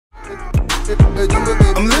I'm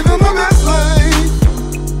living my best life.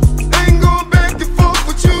 Ain't going back and forth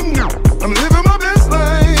with you now. I'm living my best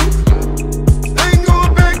life. Ain't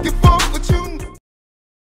going back and forth with you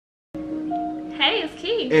now. Hey, it's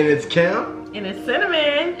Key. And it's Cam. And it's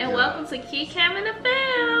Cinnamon. And welcome to KEE KAM in the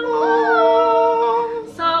film.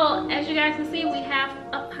 Oh. So, as you guys can see, we have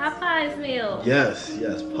a Popeyes meal. Yes,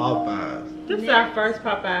 Popeyes. This is our first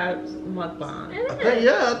Popeyes mukbang. I think so.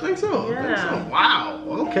 Yeah. I think so. Wow.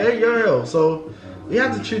 Okay, yeah. So we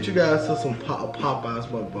have to treat you guys to some Popeyes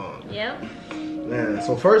mukbang. Yep. Man,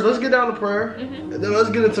 so first let's get down to prayer, and then let's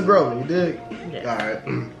get into grilling. You dig? Yeah. All right.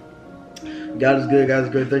 God is good. God is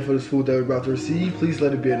great. Thank you for this food that we're about to receive. Please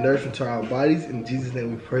let it be a nourishment to our bodies. In Jesus'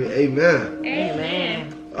 name we pray. Amen.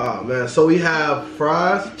 Amen. Oh man. So we have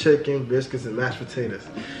fries, chicken, biscuits, and mashed potatoes.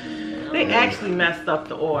 They actually messed up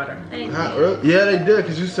the order. Yeah, they did,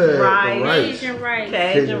 because you said rice. Cajun rice.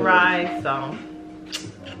 Cajun rice, so.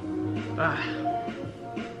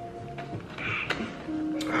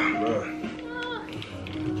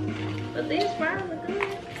 But these fries are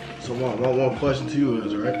good. So one question to you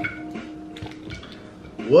is, right?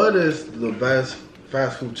 What is the best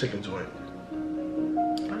fast food chicken joint?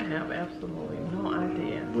 I have absolutely no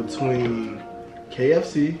idea. Between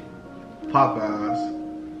KFC, Popeyes,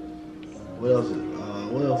 what else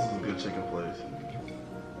is a good chicken place?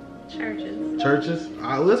 Churches. Churches?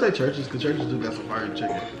 Let's say Churches, because Churches do got some fire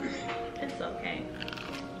chicken. It's okay.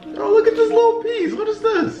 Oh, look at this little piece. What is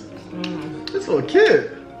this? This little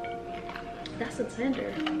kid. That's a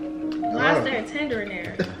tender. Why is there a tender in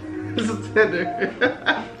there? It's a tender.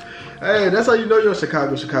 Hey, that's how you know you're in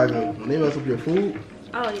Chicago. When they mess up your food,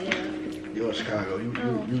 Oh, yeah. you're in Chicago. You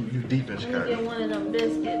deep in Let me Chicago. get one of them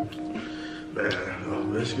biscuits.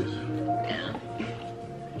 Man, biscuits. Yeah.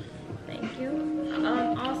 Thank you.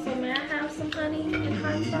 Also, may I have some honey and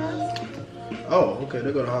hot sauce? Oh, okay.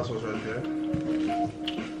 They got the hot sauce right there.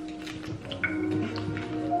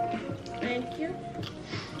 Thank you.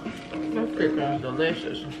 This chicken is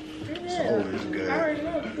delicious. It is. It's always good. I already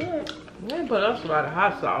know it's good. They put us a lot of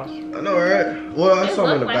hot sauce. I know, right? Well, there's It some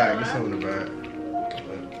in the look like bag. a There's lot. some in the bag.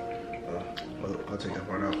 I'll take that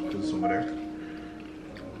part out because it's over there.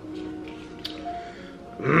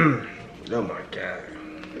 Oh my God.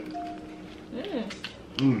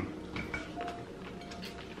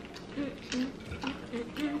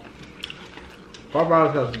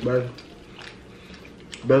 Popeyes has the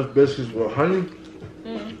best biscuits with honey,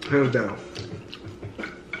 hands down.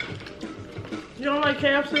 You don't like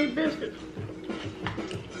KFC biscuits?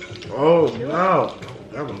 Oh wow,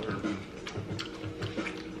 that one hurt.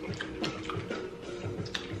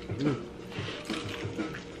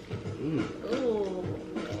 Ooh.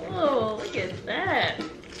 Oh, look at that.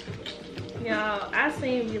 Y'all, I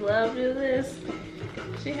seen you love do this.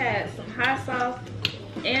 She had some hot sauce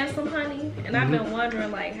and some honey, and I've been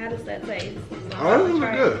wondering, like, how does that taste? So Oh, that was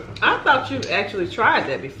good. I thought you actually tried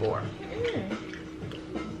that before.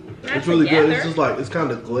 Not It's really together. good. It's just like, it's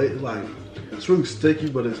kind of glazed, like, it's really sticky,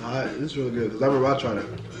 but it's hot. It's really good, because I remember I tried it.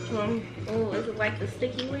 Oh, is it like the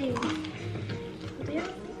sticky wings? Yeah.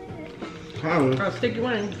 Kind of. Oh, sticky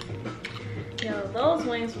wings. Yo, those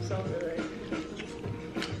wings were so good.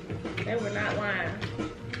 They were not lying.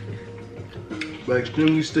 But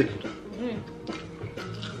extremely sticky.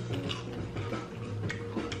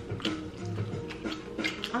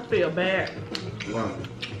 I feel bad. Wow.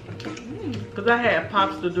 Because I had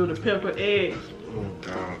Pops to do the pickled eggs. Oh,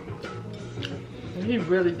 God. And he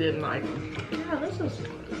really didn't like them. Wow, this is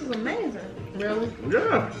amazing. Really?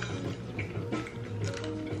 Yeah.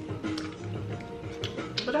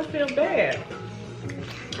 But I feel bad.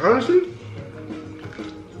 Honestly,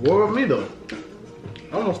 what about me, though?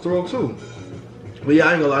 I almost threw up, too. But yeah,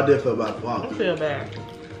 I ain't gonna lie, I did feel bad for I Pop. feel bad.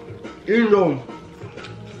 Even though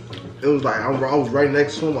it was like, I was right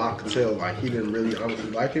next to him, I could tell, like, he didn't really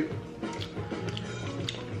honestly like it.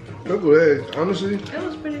 Pickled eggs, honestly. It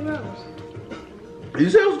was pretty gross. You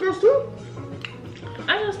said it was gross, too?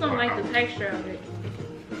 I just don't like the texture of it.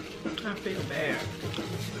 I feel bad.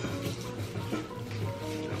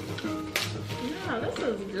 No, this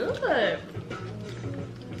is good.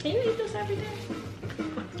 Can you eat this every day?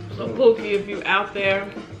 So Pookie, if you out there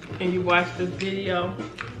and you watch this video,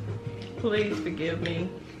 please forgive me.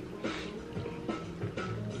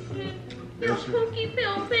 No, Pookie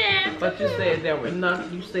feel bad. But you said there were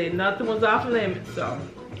nothing. You said nothing was off limits, so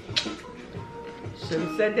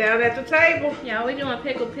shouldn't sit down at the table. Yeah, we doing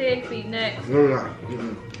pickled pig feet next. No, we're not.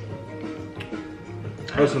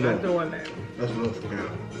 That's I'm not enough. doing that. That's enough for Cam.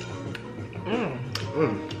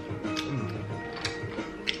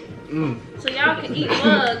 So y'all can eat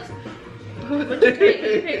bugs, but you can't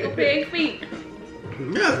eat pickled pig feet.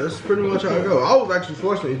 Yeah, that's pretty much how I go. I was actually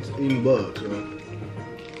fortunate eating bugs. So.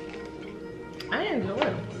 I enjoy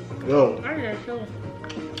it. Yo, I got so.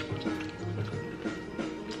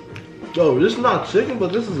 yo, this is not chicken,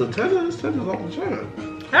 but this is a tender. This tender's off the chain.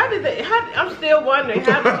 I'm still wondering,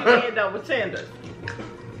 how did you end up with tenders?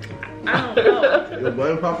 I don't know. Yo,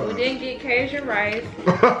 blame Popeyes. We didn't get Cajun rice.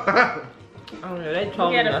 Oh yeah, they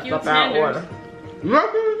told We me had a that few stuff out of tenders. order. You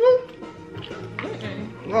not gonna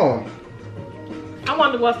do? No. I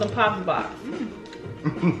wonder what's in Pop's box.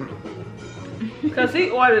 Cause he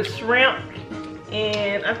ordered shrimp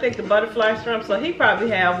and I think the butterfly shrimp, so he probably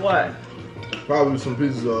have what? Probably some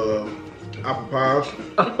pieces of apple pies.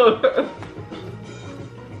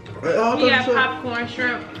 Hey, oh, We got popcorn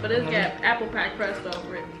shrimp, but it's got apple pie crust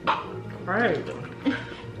over it. Right.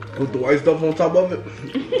 Put the white stuff on top of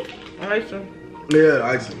it. Icing. Yeah,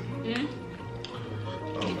 icing. Mm.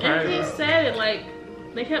 Okay. And he said it like,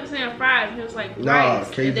 they kept saying fries. He was like, Nah, rice.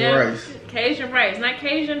 Cajun And then- rice. Cajun rice, not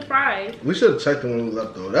Cajun fries. We should have checked it when we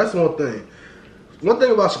left though. That's one thing. One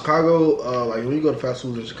thing about Chicago, like when you go to fast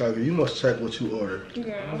foods in Chicago, you must check what you order. Yeah.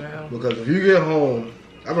 Yeah. Because if you get home,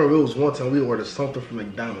 I remember it was one time we ordered something from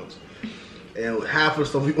McDonald's. And half of the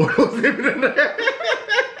stuff we ordered was even in there.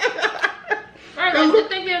 Right, like you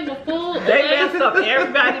think it was a food. They messed up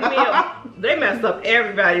everybody's meal. They messed up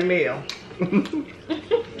everybody's meal.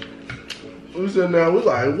 We sitting there, we was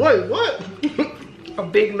like, wait, what? A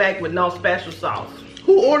Big Mac with no special sauce.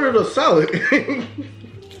 Who ordered a salad?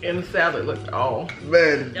 And the salad looked all.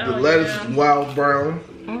 Man, the Oh, lettuce yeah. wild brown.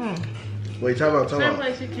 Mm. Wait, time out. Some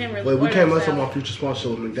place you can't really Wait, we order can't mess up salad. my future sponsor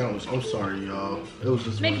with McDonald's. I'm sorry, y'all. It was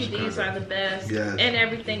just Mickey one D's Chicago. are the best. Yes. And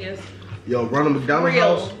everything is Yo, run a McDonald's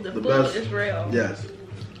real. house, The the food best. is real. Yes.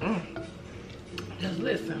 Just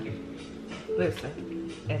listen.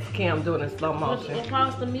 Listen. It's Cam doing it in slow motion. We'll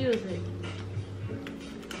pause the music.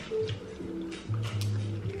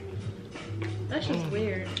 That's just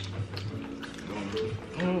weird.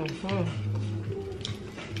 Mm-hmm.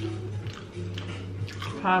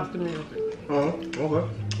 Pause the music. Oh, okay.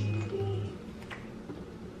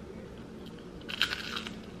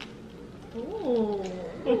 Ooh.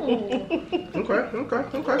 Okay.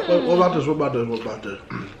 What about this? What about this?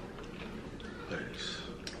 Thanks.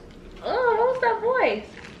 Oh, what was that voice?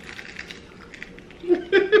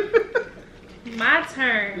 My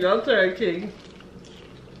turn. Your turn, King.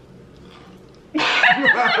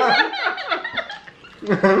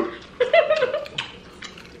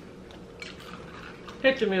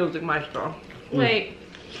 Hit the music, maestro. Wait.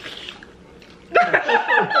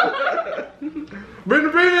 Bring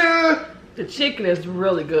it. The chicken is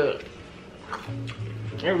really good.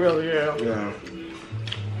 It really is. Yeah.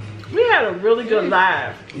 We had a really good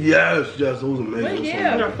live. Yes, it was amazing. Well, It was so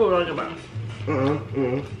yeah. Put your food on your mouth.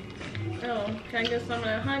 good. Oh, can I get some of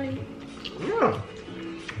that honey? Yeah.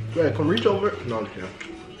 Yeah, come reach over it. No, I'm kidding.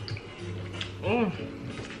 Mm.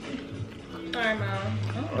 Sorry, Mom.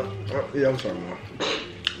 Oh. Yeah, I'm sorry, Mom.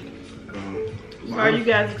 Are you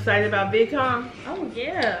guys excited about Big Kong? Oh,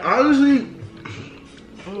 yeah. Honestly,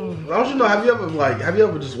 I don't you know, have you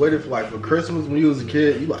ever just waited for Christmas when you was a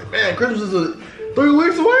kid? You like, man, Christmas is 3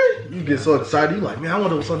 weeks away? You get so excited, you like, man, I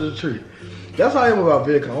want what's under the tree. That's how I am about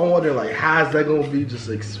VidCon. I'm wondering how's that gonna be, just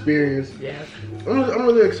experience. Yes. I'm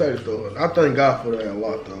really excited though. I thank God for that a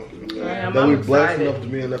lot though. Yeah, that we're I'm blessed excited. enough to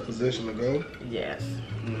be in that position to go. Yes.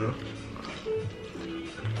 You know.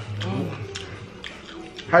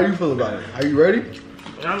 How you feel about it? Are you ready?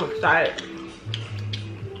 I'm excited.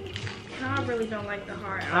 No, I really don't like the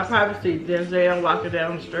hard I'll outside. probably see Denzel walking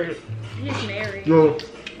down the street. He's married. No.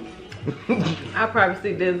 I'll probably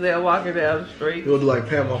see Denzel walking down the street. You'll do like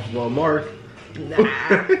Pam off of Mark. Nah.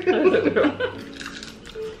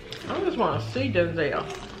 I just want to see Denzel.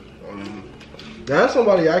 That's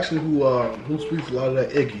somebody actually who speaks a lot of that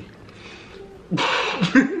Iggy.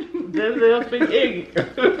 Denzel speak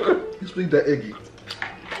Iggy. He speaks that Iggy.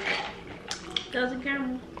 Doesn't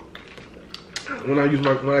camera. When I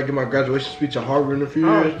get my graduation speech at Harvard in a few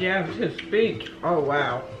Oh, years. yeah, his speech. Oh,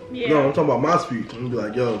 wow. Yeah. No, I'm talking about my speech. I'm gonna be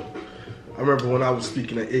like, yo, I remember when I was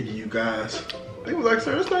speaking at Iggy, you guys. They was like,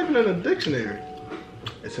 sir, it's not even in the dictionary.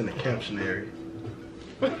 It's in the captionary.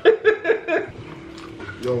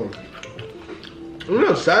 Yo. You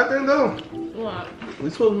know, sad thing though, What? we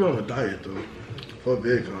supposed to be on a diet though. For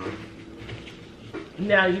VidCon.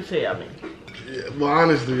 Now you tell me. Yeah, well,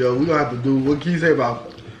 honestly, yo, we gonna have to do what Key say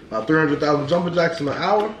about 300,000 jumper jacks in an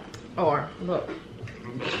hour. Or, look.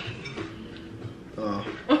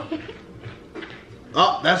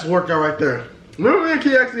 Oh, that's a workout right there. Remember me and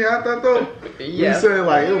Key actually had that though? Yeah. We said it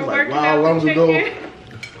like, it was like, Working wow, out long the ago.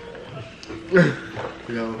 chicken.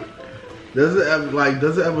 Yo, does it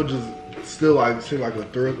ever just still like seem like a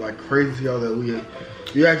thrill, like crazy how that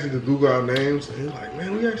you actually could Google our names and you're like,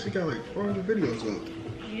 man, we actually got like 400 videos up.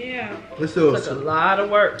 Yeah. It's still Took a lot of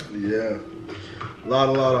work. Yeah. A lot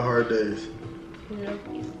of hard days. Yeah.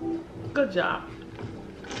 Good job.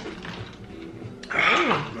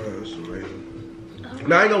 Man, it's amazing.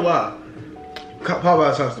 Now I ain't gonna lie.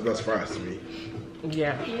 Popeyes has the best fries to me.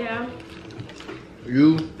 Yeah. Yeah.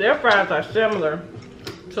 You? Their fries are similar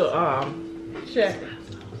to Checkers.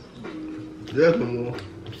 There's no more.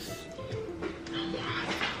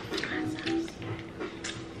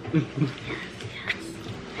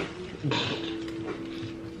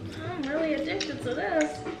 I'm really addicted to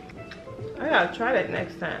this. I gotta try that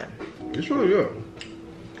next time. It's really good.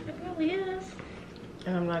 It really is.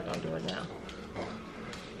 And I'm not gonna do it now.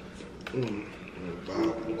 You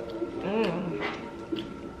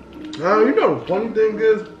know the funny thing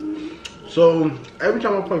is, so every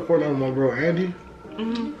time I play Fortnite with my girl Andy,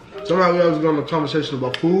 somehow we always go on a conversation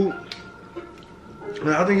about food. And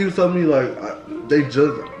I think he was telling me like they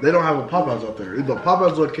don't have a Popeyes out there, either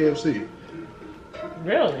Popeyes or KFC.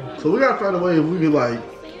 Really? So we gotta find a way if we could like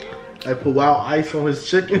put wild ice on his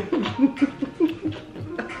chicken.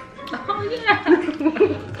 Oh yeah.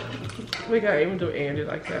 We gotta even do Andy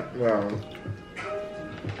like that. Wow.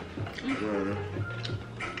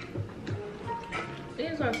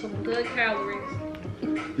 These are some good calories.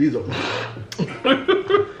 These are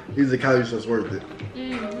calories that's worth it.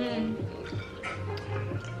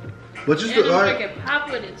 But you And still I'm like, drinking pop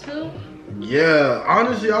with it too. yeah.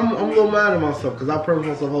 Honestly, I'm a little mad at myself because I promised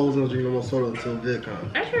myself I was gonna drink no more soda until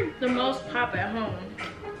VidCon. I drink the most pop at home.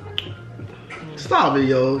 Stop it,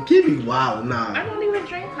 yo. Keep me wild, I nah. don't even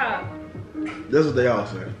drink pop. That's what they all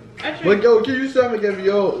say. I But drink. yo, can you tell me again,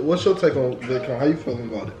 yo, what's your take on VidCon? How you feeling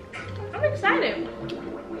about it? I'm excited.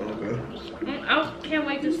 Okay. I can't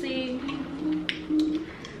wait to see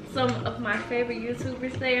some of my favorite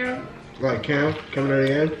YouTubers there. Like Kaminator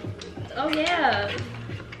Gamez. Oh yeah.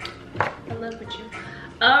 I love with you.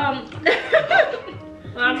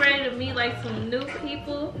 Well, I'm ready to meet like some new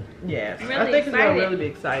people. Yes. Really I think it's gonna excited. really be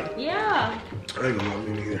exciting. Yeah. I ain't gonna lie,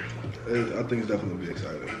 me neither. I think it's definitely gonna be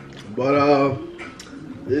exciting. But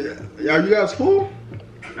yeah, are you guys full?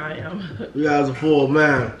 I am. You guys are full,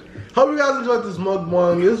 man. Hope you guys enjoyed this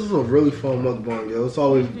mukbang. This is a really fun mukbang, yo. It's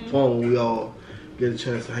always fun when we all get a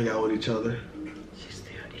chance to hang out with each other. She's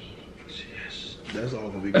still eating. Yes, that's all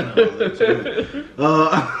gonna be good.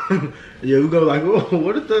 Yeah, we go like, oh,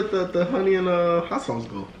 where did the honey and hot sauce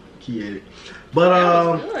go? Key ate it. But That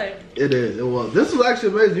was good. it is. It was. This was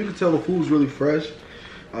actually amazing. You can tell the food's really fresh.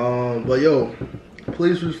 But yo,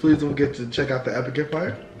 please don't forget to check out the Epic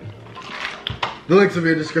Empire. The links will be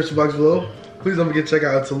in the description box below. Please don't forget to check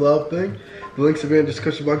out It's a Love Thing. The links will be in the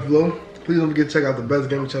description box below. Please don't forget to check out the best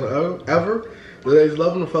gaming channel ever. The ladies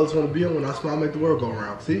love them, the fellas want to be on. When I smile, make the world go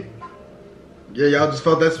around. See? Yeah, y'all just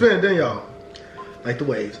felt that spin, didn't y'all? Like the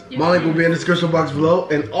waves. My link will be in the description box below,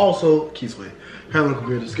 and also KEE'S way. Her link will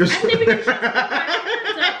be in the description. I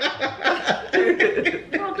didn't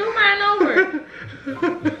even Don't do mine over.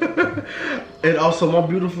 And also my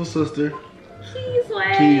beautiful sister, KEE'S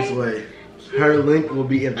way. KEE'S way. Her link will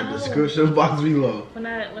be in the description box below. When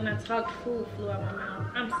I talked, food flew out my mouth.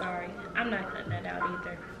 I'm sorry. I'm not cutting that out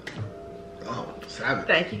either. Oh, savage.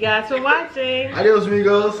 Thank you guys for watching. Adios,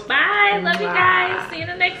 amigos. Bye. Love you Bye. guys. See you in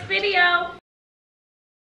the next video.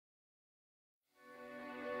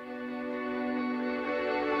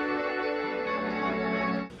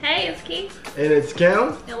 Hey, it's Keith. And it's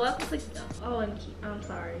Cam. And welcome to and Keith. I'm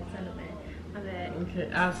sorry, Cinnamon. My bad.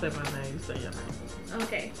 Okay, I'll say my name. You say your name.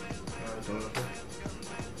 Okay.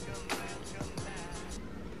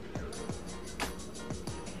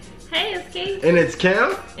 Hey, it's Keith. And it's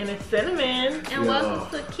Cam. And it's Cinnamon. And welcome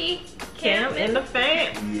to KEE Cam and the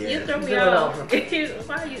fan. Yeah. You threw me Do it off. over.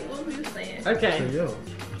 What were you saying? Okay. Hey, yo.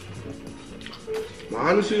 Well,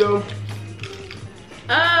 honestly though,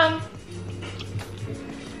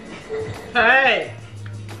 Hey.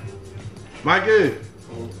 Mikey.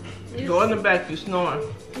 Go in the back. You snoring.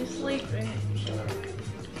 You sleeping.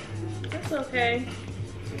 It's okay.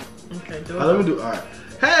 Okay, do it. Let me do. All right.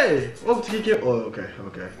 Hey, welcome to KEE KAM. Oh, okay.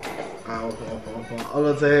 I'm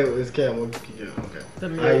gonna say, hey, it's Cam. Welcome to KEE KAM. Okay. The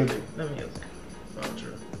How you music. doing? The music. Oh,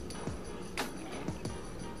 true.